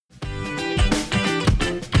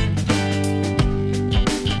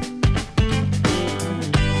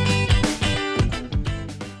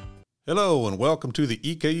Hello and welcome to the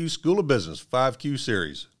EKU School of Business 5Q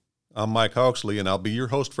series. I'm Mike Hawksley and I'll be your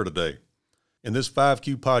host for today. In this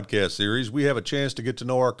 5Q podcast series, we have a chance to get to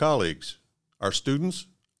know our colleagues, our students,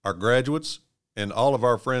 our graduates, and all of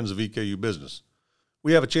our friends of EKU Business.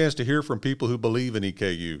 We have a chance to hear from people who believe in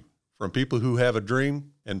EKU, from people who have a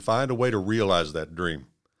dream and find a way to realize that dream,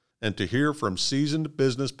 and to hear from seasoned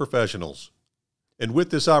business professionals. And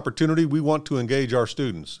with this opportunity, we want to engage our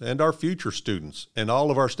students and our future students and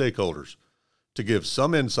all of our stakeholders to give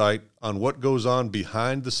some insight on what goes on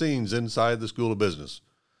behind the scenes inside the School of Business.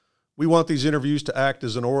 We want these interviews to act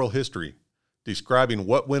as an oral history, describing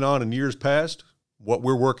what went on in years past, what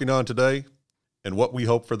we're working on today, and what we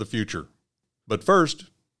hope for the future. But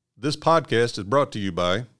first, this podcast is brought to you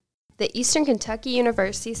by the Eastern Kentucky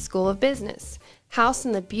University School of Business, housed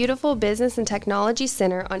in the beautiful Business and Technology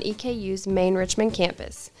Center on EKU's main Richmond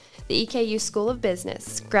campus. The EKU School of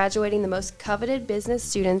Business, graduating the most coveted business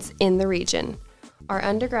students in the region. Our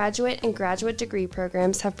undergraduate and graduate degree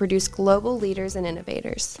programs have produced global leaders and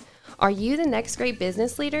innovators. Are you the next great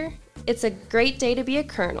business leader? It's a great day to be a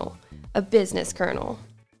colonel, a business colonel.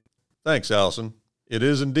 Thanks, Allison. It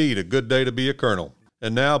is indeed a good day to be a colonel.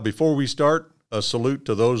 And now, before we start, a salute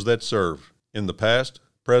to those that serve in the past,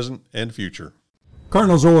 present, and future.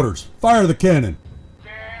 Colonel's orders. Fire the cannon.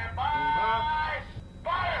 Stand by!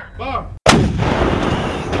 Fire! Fire!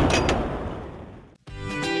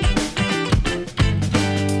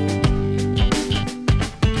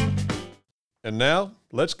 And now,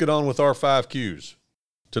 let's get on with our 5Qs.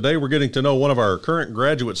 Today, we're getting to know one of our current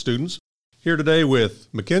graduate students. Here today with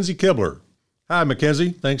Mackenzie Kibler. Hi,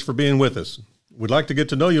 Mackenzie. Thanks for being with us. We'd like to get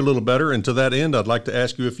to know you a little better, and to that end, I'd like to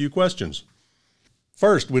ask you a few questions.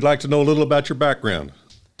 First, we'd like to know a little about your background.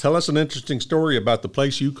 Tell us an interesting story about the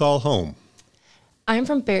place you call home. I'm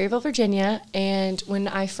from Berryville, Virginia, and when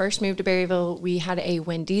I first moved to Berryville, we had a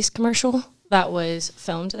Wendy's commercial that was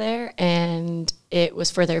filmed there, and it was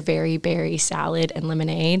for their Very Berry salad and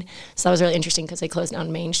lemonade. So that was really interesting because they closed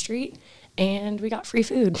down Main Street, and we got free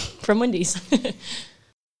food from Wendy's.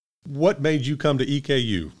 What made you come to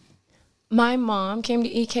EKU? My mom came to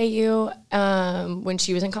EKU when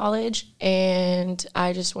she was in college, and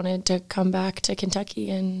I just wanted to come back to Kentucky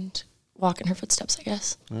and walk in her footsteps, I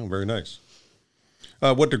guess. Oh, very nice.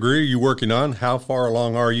 What degree are you working on? How far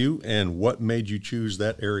along are you? And what made you choose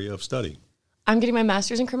that area of study? I'm getting my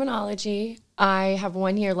master's in criminology. I have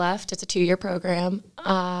 1 year left. It's a 2-year program.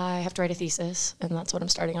 I have to write a thesis, and that's what I'm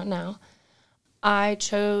starting on now. I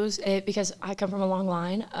chose it because I come from a long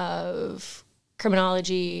line of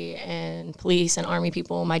criminology and police and army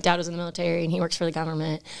people. My dad was in the military and he works for the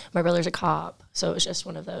government. My brother's a cop. So it was just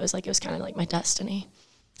one of those, like it was kind of like my destiny,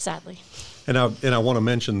 sadly. And I want to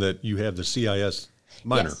mention that you have the CIS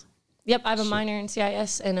minor. Yes. Yep, I have a minor in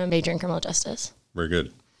CIS and a major in criminal justice. Very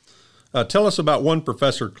good. Tell us about one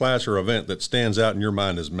professor, class, or event that stands out in your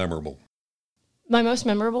mind as memorable. My most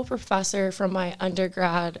memorable professor from my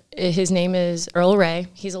undergrad, his name is Earl Ray.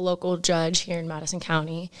 He's a local judge here in Madison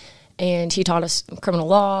County. And he taught us criminal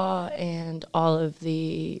law and all of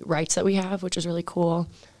the rights that we have, which is really cool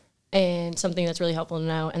and something that's really helpful to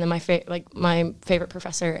know. And then my favorite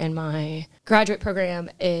professor in my graduate program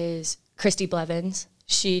is Christy Blevins.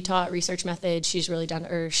 She taught research methods. She's really down to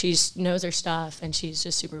earth. She knows her stuff, and she's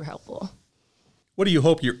just super helpful. What do you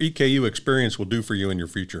hope your EKU experience will do for you in your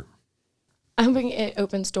future? I'm hoping it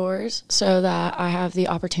opens doors so that I have the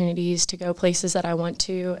opportunities to go places that I want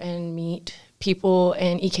to and meet people,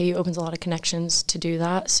 and EKU opens a lot of connections to do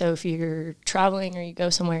that. So if you're traveling or you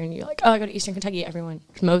go somewhere and you're like, oh, I go to Eastern Kentucky,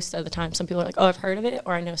 most of the time, some people are like, oh, I've heard of it,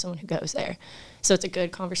 or I know someone who goes there. So it's a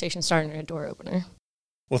good conversation starter and a door opener.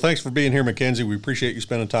 Well, thanks for being here, Mackenzie. We appreciate you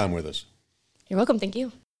spending time with us. You're welcome. Thank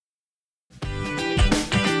you.